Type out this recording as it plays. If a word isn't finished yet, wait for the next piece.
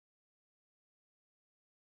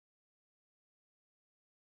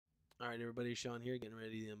Alright everybody, Sean here, getting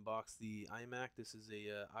ready to unbox the iMac. This is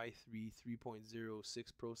a i3 3.06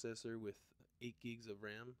 processor with 8 gigs of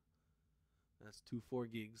RAM. That's two 4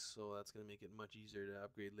 gigs, so that's going to make it much easier to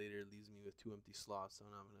upgrade later. It leaves me with 2 empty slots, so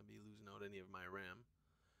I'm not going to be losing out any of my RAM.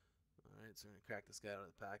 Alright, so we're going to crack this guy out of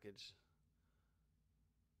the package.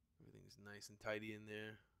 Everything's nice and tidy in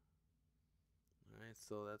there. Alright,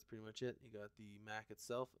 so that's pretty much it. You got the Mac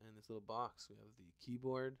itself and this little box. We have the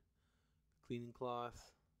keyboard, cleaning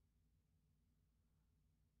cloth,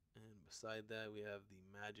 and beside that we have the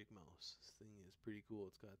Magic Mouse. This thing is pretty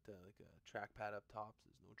cool. It's got like a trackpad up top.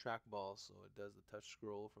 There's no trackball, so it does the touch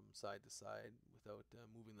scroll from side to side without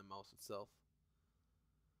moving the mouse itself.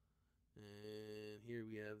 And here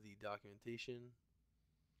we have the documentation.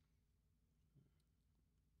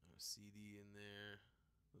 A CD in there,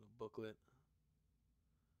 little booklet.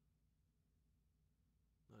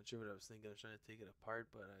 Not sure what I was thinking. I was trying to take it apart,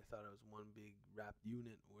 but I thought it was one big wrapped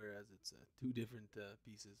unit, whereas it's two different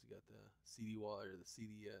pieces. You got the CD wallet or the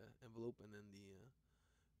CD envelope, and then the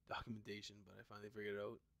documentation. But I finally figured it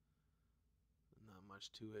out. Not much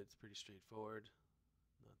to it. It's pretty straightforward.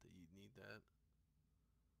 Not that you'd need that.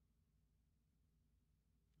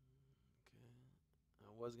 Okay.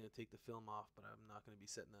 I was gonna take the film off, but I'm not gonna be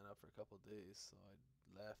setting that up for a couple of days, so I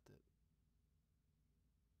left it.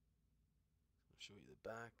 I'll show you the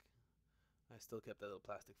back. I still kept that little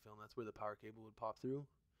plastic film. That's where the power cable would pop through.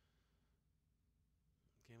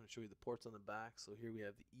 Okay, I'm going to show you the ports on the back. So here we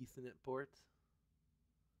have the Ethernet port,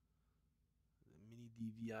 the mini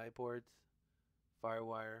DVI port,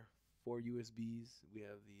 Firewire, 4 USBs. We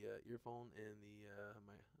have the earphone and the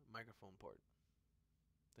microphone port.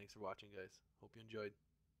 Thanks for watching, guys. Hope you enjoyed.